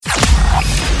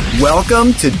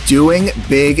Welcome to Doing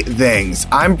Big Things.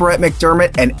 I'm Brett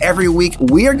McDermott, and every week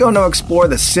we are going to explore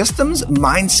the systems,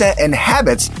 mindset, and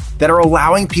habits that are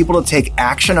allowing people to take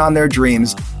action on their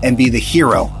dreams and be the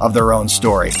hero of their own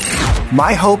story.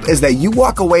 My hope is that you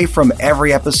walk away from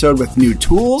every episode with new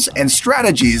tools and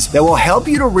strategies that will help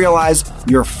you to realize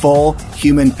your full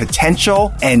human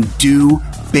potential and do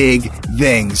big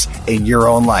things in your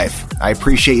own life. I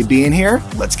appreciate you being here.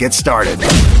 Let's get started.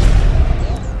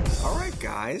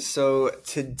 So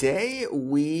today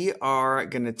we are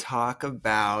going to talk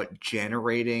about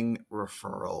generating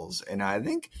referrals. And I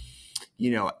think,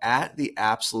 at the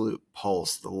absolute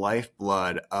pulse, the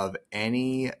lifeblood of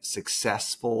any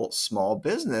successful small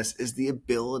business is the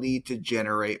ability to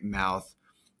generate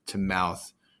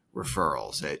mouth-to-mouth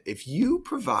referrals. If you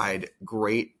provide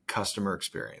great customer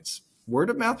experience,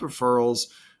 word-of-mouth referrals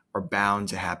are bound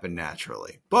to happen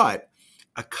naturally. But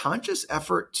a conscious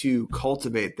effort to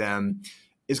cultivate them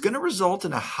is going to result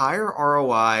in a higher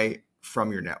ROI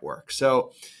from your network.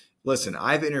 So listen,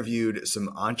 I've interviewed some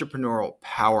entrepreneurial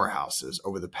powerhouses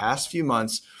over the past few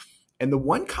months, and the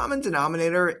one common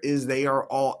denominator is they are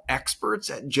all experts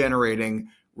at generating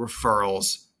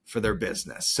referrals for their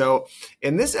business. So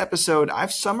in this episode,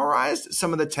 I've summarized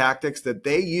some of the tactics that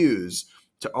they use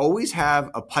to always have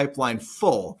a pipeline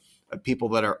full of people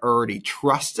that are already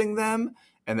trusting them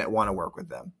and that want to work with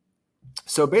them.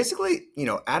 So basically,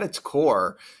 at its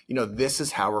core, this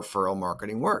is how referral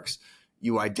marketing works.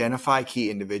 You identify key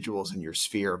individuals in your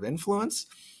sphere of influence,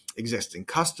 existing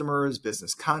customers,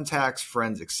 business contacts,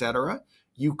 friends, etc.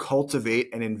 You cultivate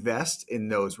and invest in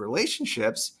those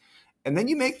relationships, and then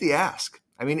you make the ask.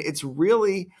 It's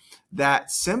really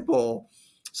that simple.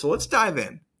 So let's dive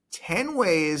in. 10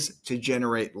 ways to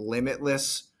generate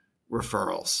limitless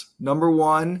referrals. Number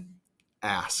 1,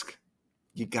 ask.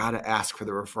 You got to ask for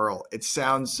the referral. It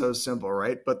sounds so simple,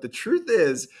 right? But the truth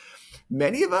is,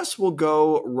 many of us will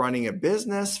go running a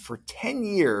business for 10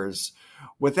 years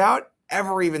without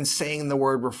ever even saying the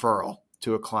word referral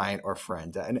to a client or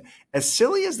friend. And as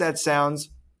silly as that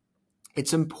sounds,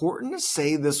 it's important to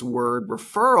say this word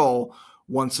referral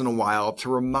once in a while to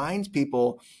remind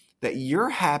people that you're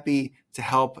happy to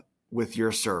help with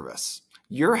your service.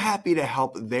 You're happy to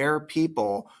help their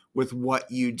people with what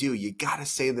you do. You got to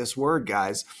say this word,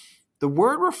 guys. The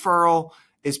word referral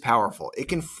is powerful. It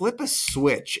can flip a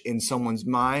switch in someone's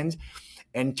mind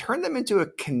and turn them into a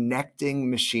connecting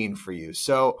machine for you.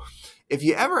 So if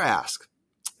you ever ask,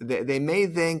 they may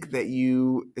think that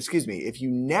if you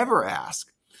never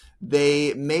ask,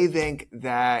 they may think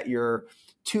that you're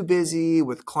too busy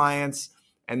with clients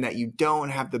and that you don't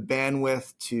have the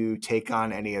bandwidth to take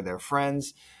on any of their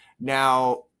friends.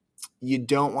 Now, you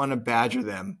don't want to badger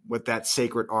them with that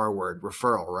sacred R word,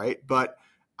 referral, right? But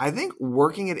I think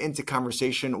working it into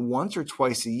conversation once or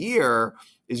twice a year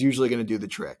is usually going to do the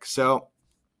trick. So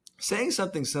saying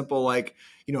something simple like,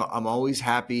 I'm always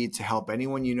happy to help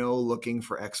anyone looking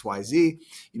for XYZ.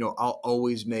 I'll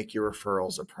always make your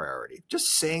referrals a priority.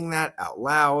 Just saying that out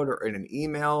loud or in an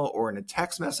email or in a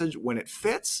text message when it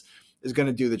fits is going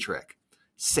to do the trick.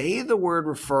 Say the word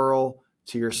referral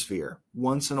to your sphere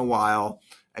once in a while.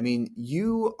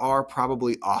 You are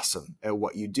probably awesome at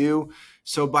what you do.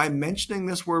 So by mentioning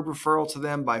this word referral to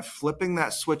them, by flipping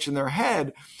that switch in their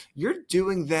head, you're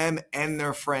doing them and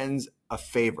their friends a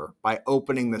favor by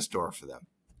opening this door for them.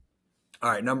 All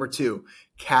right, number 2,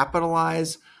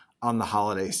 capitalize on the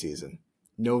holiday season.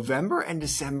 November and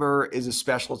December is a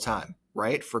special time,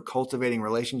 right? For cultivating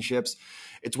relationships.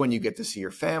 It's when you get to see your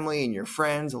family and your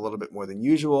friends a little bit more than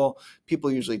usual.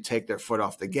 People usually take their foot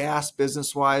off the gas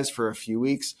business-wise for a few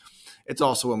weeks. It's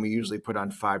also when we usually put on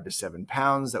 5 to 7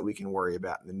 pounds that we can worry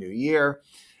about in the new year.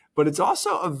 But it's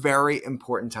also a very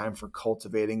important time for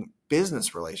cultivating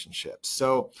business relationships.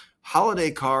 So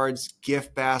holiday cards,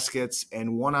 gift baskets,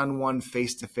 and one-on-one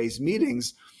face-to-face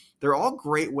meetings, they're all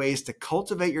great ways to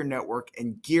cultivate your network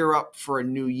and gear up for a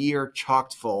new year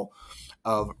chock full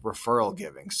of referral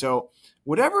giving. So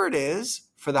whatever it is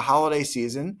for the holiday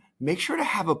season, make sure to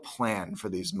have a plan for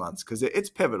these months because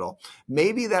it's pivotal.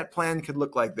 Maybe that plan could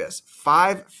look like this: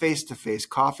 5 face-to-face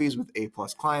coffees with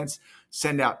A-plus clients,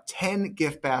 send out 10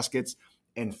 gift baskets,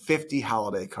 and 50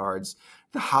 holiday cards.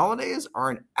 The holidays are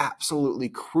an absolutely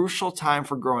crucial time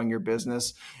for growing your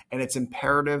business, and it's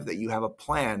imperative that you have a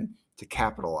plan to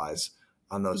capitalize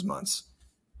on those months.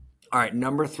 All right,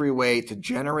 number 3 way to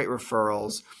generate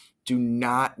referrals: do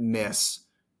not miss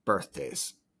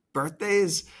birthdays.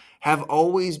 Birthdays have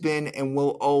always been and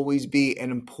will always be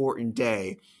an important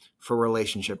day for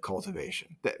relationship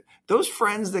cultivation. Those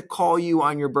friends that call you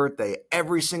on your birthday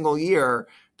every single year,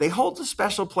 they hold a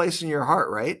special place in your heart,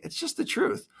 right? It's just the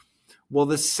truth. Well,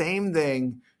 the same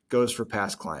thing goes for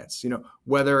past clients.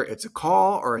 Whether it's a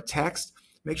call or a text,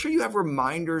 make sure you have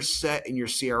reminders set in your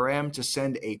CRM to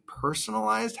send a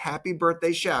personalized happy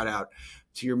birthday shout out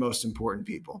to your most important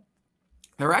people.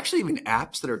 There are actually even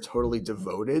apps that are totally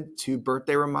devoted to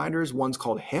birthday reminders. One's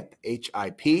called HIP,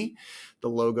 H-I-P. The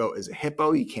logo is a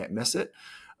hippo. You can't miss it.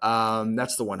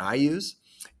 That's the one I use.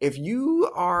 If you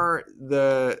are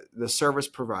the service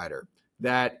provider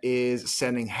that is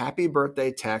sending happy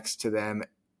birthday texts to them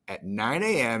at 9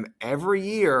 a.m. every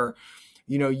year,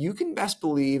 you can best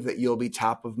believe that you'll be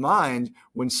top of mind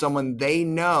when someone they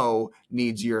know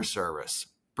needs your service.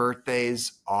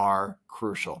 Birthdays are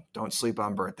crucial. Don't sleep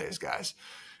on birthdays, guys.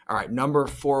 All right, number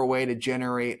 4 way to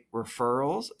generate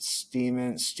referrals,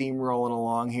 steamrolling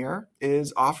along here,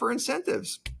 is offer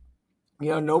incentives.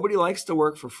 Nobody likes to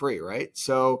work for free, right?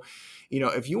 So,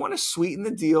 if you want to sweeten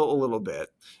the deal a little bit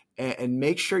and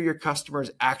make sure your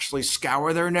customers actually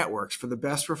scour their networks for the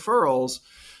best referrals,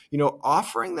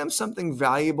 offering them something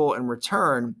valuable in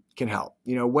return can help.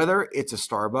 Whether it's a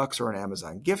Starbucks or an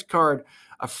Amazon gift card,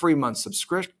 a free month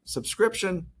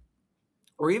subscription,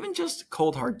 or even just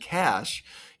cold hard cash,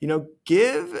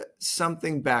 give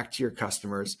something back to your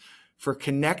customers for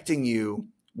connecting you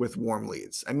with warm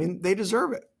leads. I mean, they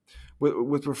deserve it.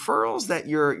 With referrals that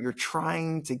you're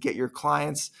trying to get your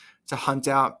clients to hunt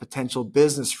out potential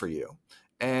business for you.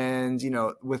 And,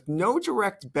 with no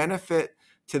direct benefit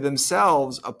to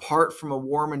themselves apart from a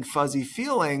warm and fuzzy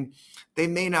feeling, they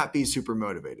may not be super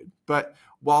motivated. But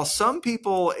while some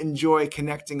people enjoy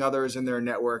connecting others in their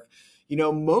network,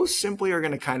 most simply are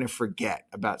going to kind of forget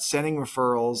about sending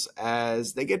referrals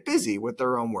as they get busy with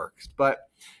their own work. But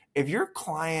if your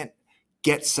client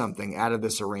gets something out of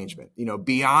this arrangement,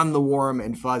 beyond the warm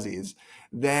and fuzzies,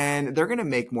 then they're going to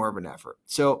make more of an effort.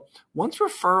 So once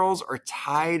referrals are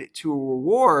tied to a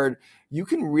reward, you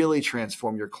can really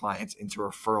transform your clients into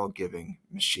referral giving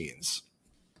machines.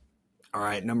 All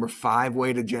right, number 5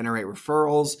 way to generate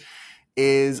referrals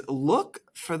is look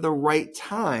for the right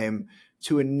time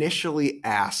to initially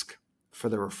ask for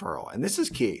the referral. And this is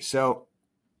key. So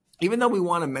even though we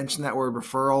want to mention that word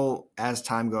referral as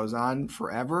time goes on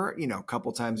forever, a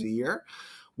couple times a year,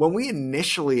 when we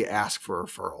initially ask for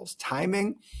referrals,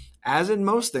 timing, as in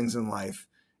most things in life,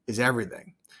 is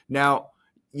everything. Now,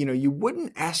 you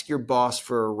wouldn't ask your boss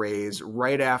for a raise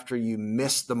right after you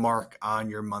miss the mark on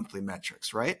your monthly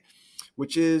metrics, right?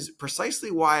 Which is precisely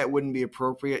why it wouldn't be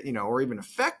appropriate, or even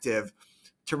effective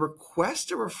to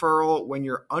request a referral when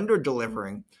you're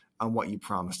under-delivering on what you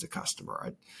promised a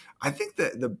customer. I think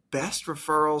that the best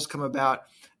referrals come about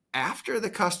after the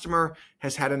customer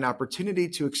has had an opportunity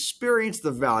to experience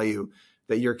the value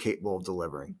that you're capable of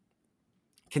delivering.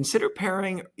 Consider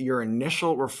pairing your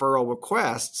initial referral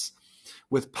requests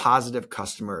with positive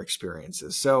customer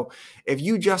experiences. So if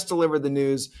you just delivered the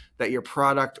news that your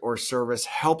product or service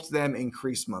helped them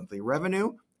increase monthly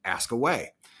revenue, ask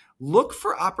away. Look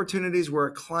for opportunities where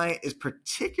a client is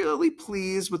particularly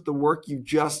pleased with the work you've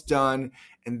just done,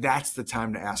 and that's the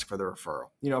time to ask for the referral.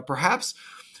 Perhaps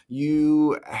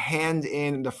you hand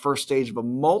in the first stage of a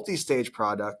multi-stage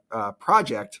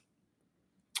project,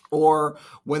 or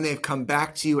when they've come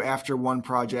back to you after one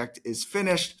project is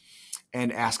finished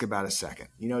and ask about a second.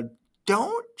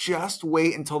 Don't just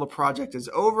wait until the project is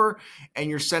over and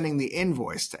you're sending the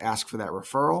invoice to ask for that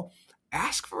referral.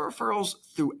 Ask for referrals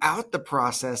throughout the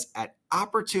process at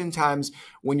opportune times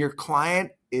when your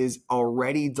client is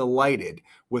already delighted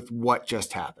with what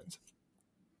just happened.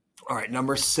 All right,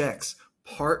 number 6,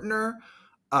 partner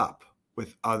up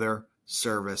with other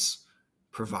service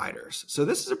providers. So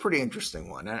this is a pretty interesting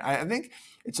one. And I think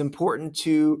it's important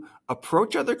to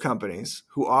approach other companies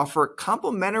who offer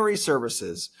complementary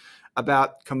services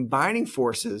about combining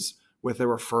forces with a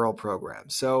referral program.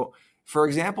 So for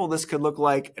example, this could look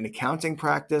like an accounting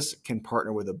practice can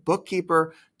partner with a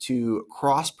bookkeeper to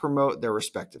cross-promote their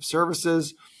respective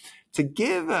services. To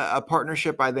give a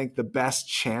partnership, I think, the best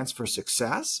chance for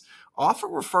success, offer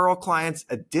referral clients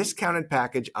a discounted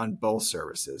package on both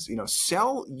services.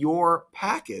 Sell your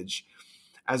package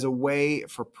as a way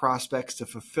for prospects to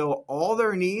fulfill all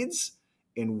their needs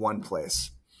in one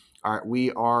place. All right,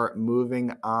 we are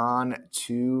moving on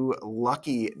to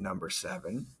lucky number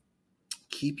 7.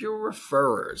 Keep your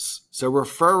referrers. So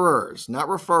referrers, not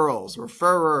referrals.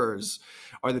 Referrers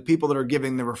are the people that are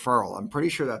giving the referral. I'm pretty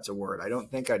sure that's a word. I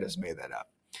don't think I just made that up.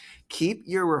 Keep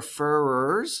your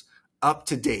referrers up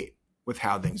to date with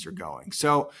how things are going.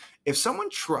 So if someone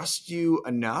trusts you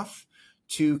enough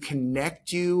to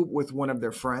connect you with one of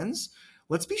their friends,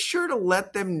 let's be sure to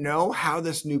let them know how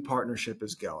this new partnership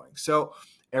is going. So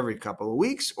every couple of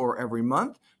weeks or every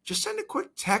month, just send a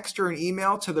quick text or an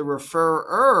email to the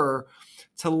referrer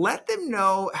to let them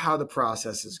know how the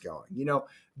process is going.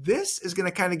 This is going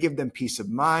to kind of give them peace of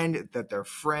mind that their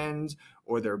friend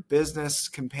or their business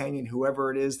companion, whoever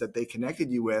it is that they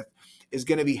connected you with, is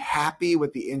going to be happy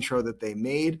with the intro that they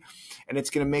made. And it's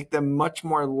going to make them much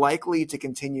more likely to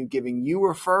continue giving you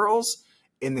referrals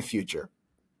in the future.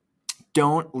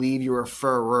 Don't leave your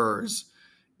referrers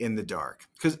in the dark.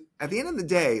 Because at the end of the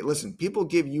day, listen, people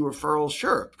give you referrals,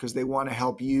 sure, because they want to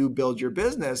help you build your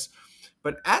business.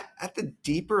 But at the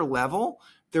deeper level,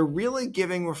 they're really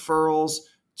giving referrals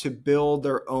to build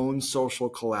their own social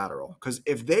collateral. Because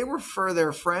if they refer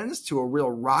their friends to a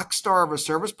real rock star of a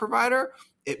service provider,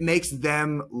 it makes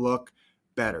them look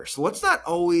better. So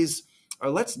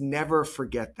let's never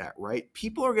forget that, right?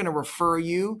 People are going to refer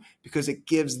you because it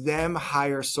gives them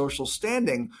higher social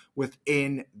standing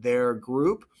within their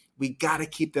group. We got to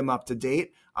keep them up to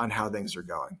date on how things are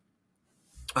going.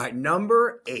 All right,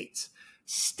 number 8.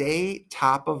 Stay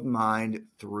top of mind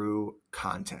through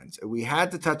content. We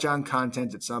had to touch on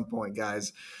content at some point,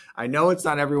 guys. I know it's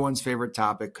not everyone's favorite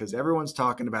topic because everyone's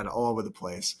talking about it all over the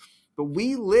place, but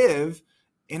we live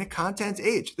in a content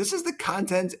age. This is the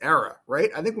content era,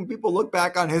 right? I think when people look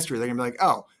back on history, they're gonna be like,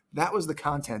 oh, that was the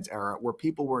content era where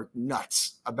people were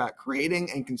nuts about creating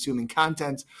and consuming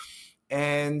content.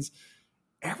 And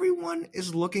everyone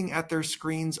is looking at their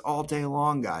screens all day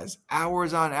long, guys,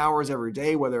 hours on hours every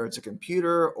day, whether it's a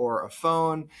computer or a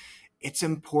phone. It's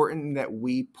important that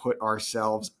we put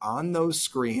ourselves on those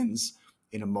screens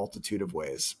in a multitude of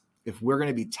ways. If we're going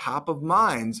to be top of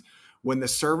mind when the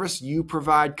service you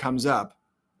provide comes up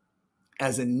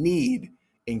as a need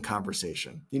in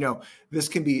conversation. This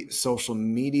can be social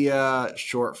media,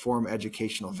 short form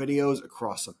educational videos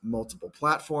across multiple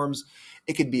platforms.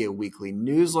 It could be a weekly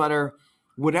newsletter.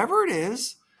 Whatever it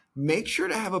is, make sure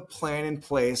to have a plan in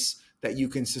place that you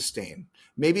can sustain.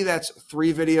 Maybe that's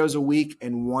 3 videos a week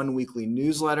and 1 weekly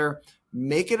newsletter.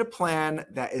 Make it a plan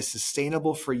that is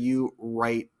sustainable for you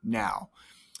right now.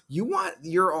 You want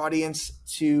your audience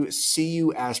to see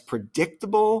you as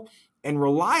predictable and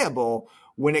reliable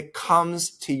when it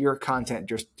comes to your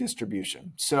content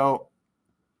distribution. So,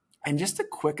 and just a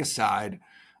quick aside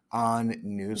on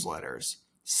newsletters,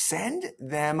 send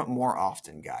them more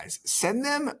often, guys. Send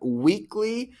them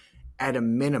weekly at a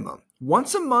minimum.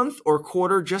 Once a month or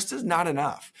quarter just is not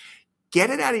enough. Get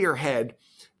it out of your head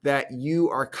that you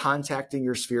are contacting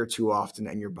your sphere too often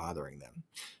and you're bothering them.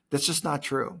 That's just not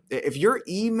true. If your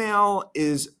email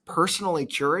is personally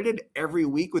curated every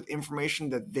week with information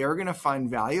that they're going to find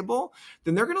valuable,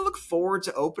 then they're going to look forward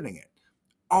to opening it.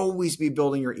 Always be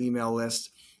building your email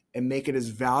list and make it as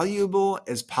valuable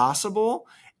as possible,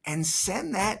 and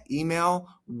send that email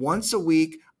once a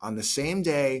week on the same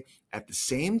day at the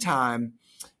same time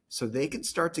so they can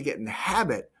start to get in the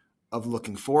habit of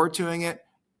looking forward to it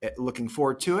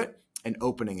and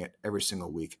opening it every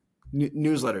single week.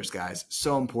 Newsletters, guys,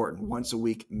 so important. Once a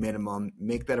week minimum.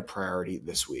 Make that a priority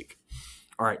this week.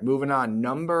 All right, moving on.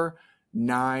 Number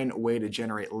 9 way to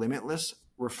generate limitless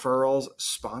referrals,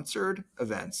 sponsored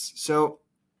events. So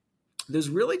there's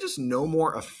really just no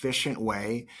more efficient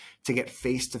way to get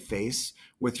face-to-face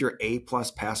with your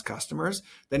A-plus past customers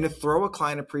than to throw a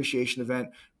client appreciation event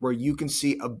where you can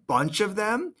see a bunch of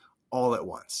them all at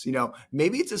once.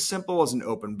 Maybe it's as simple as an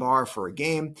open bar for a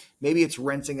game. Maybe it's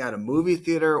renting out a movie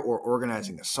theater or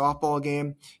organizing a softball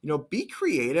game. Be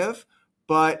creative,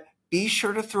 but be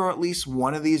sure to throw at least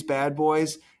one of these bad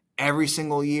boys every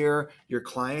single year. Your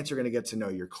clients are going to get to know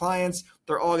your clients.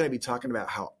 They're all going to be talking about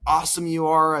how awesome you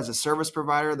are as a service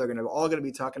provider. They're all going to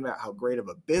be talking about how great of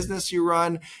a business you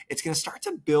run. It's going to start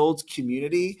to build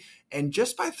community. And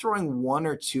just by throwing 1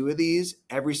 or 2 of these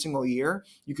every single year,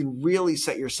 you can really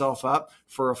set yourself up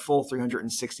for a full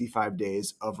 365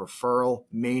 days of referral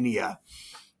mania.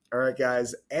 All right,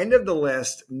 guys, end of the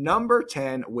list. Number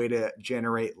 10 way to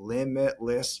generate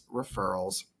limitless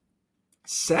referrals.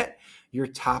 Set your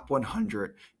top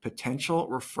 100 potential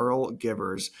referral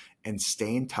givers and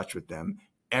stay in touch with them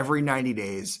every 90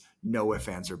 days, no ifs,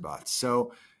 ands, or buts.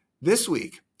 So this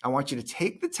week, I want you to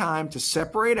take the time to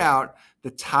separate out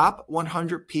the top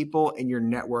 100 people in your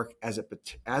network as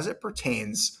it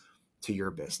pertains to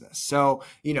your business. So,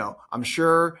 I'm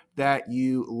sure that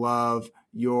you love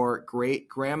your great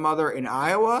grandmother in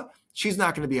Iowa. She's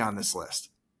not going to be on this list.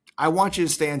 I want you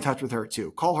to stay in touch with her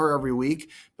too. Call her every week,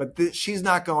 but she's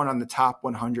not going on the top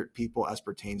 100 people as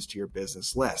pertains to your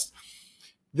business list.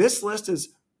 This list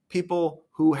is people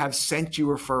who have sent you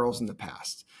referrals in the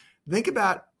past. Think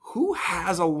about who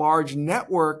has a large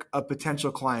network of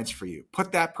potential clients for you.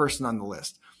 Put that person on the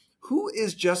list. Who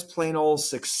is just plain old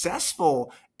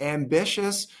successful,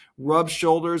 ambitious, rubs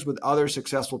shoulders with other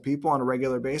successful people on a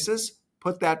regular basis?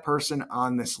 put that person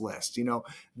on this list.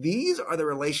 These are the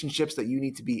relationships that you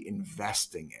need to be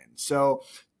investing in. So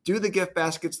do the gift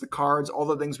baskets, the cards, all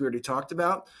the things we already talked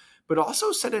about, but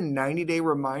also set a 90-day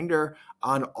reminder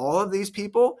on all of these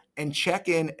people and check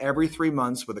in every 3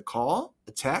 months with a call,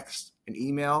 a text, an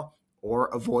email, or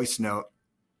a voice note.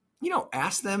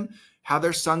 Ask them how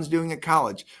their son's doing at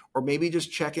college, or maybe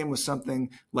just check in with something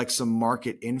like some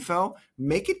market info.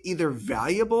 Make it either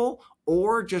valuable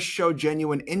or just show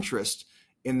genuine interest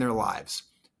in their lives.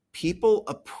 People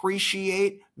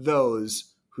appreciate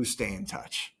those who stay in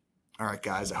touch. All right,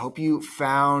 guys, I hope you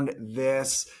found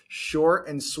this short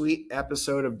and sweet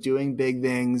episode of Doing Big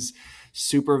Things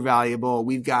super valuable.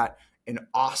 We've got an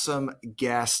awesome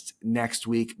guest next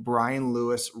week, Brian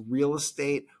Lewis, real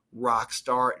estate rock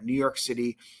star, New York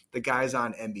City. The guy's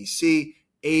on NBC,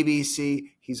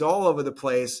 ABC. He's all over the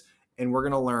place, and we're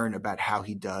going to learn about how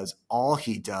he does all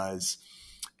he does.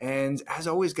 And as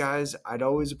always, guys, I'd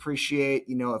always appreciate,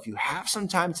 if you have some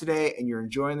time today and you're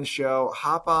enjoying the show,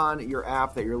 hop on your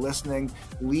app that you're listening,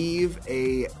 leave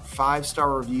a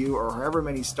 5-star review or however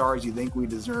many stars you think we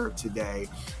deserve today.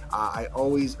 I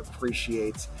always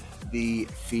appreciate the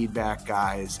feedback,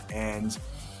 guys. And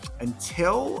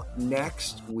until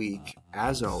next week,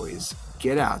 as always,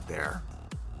 get out there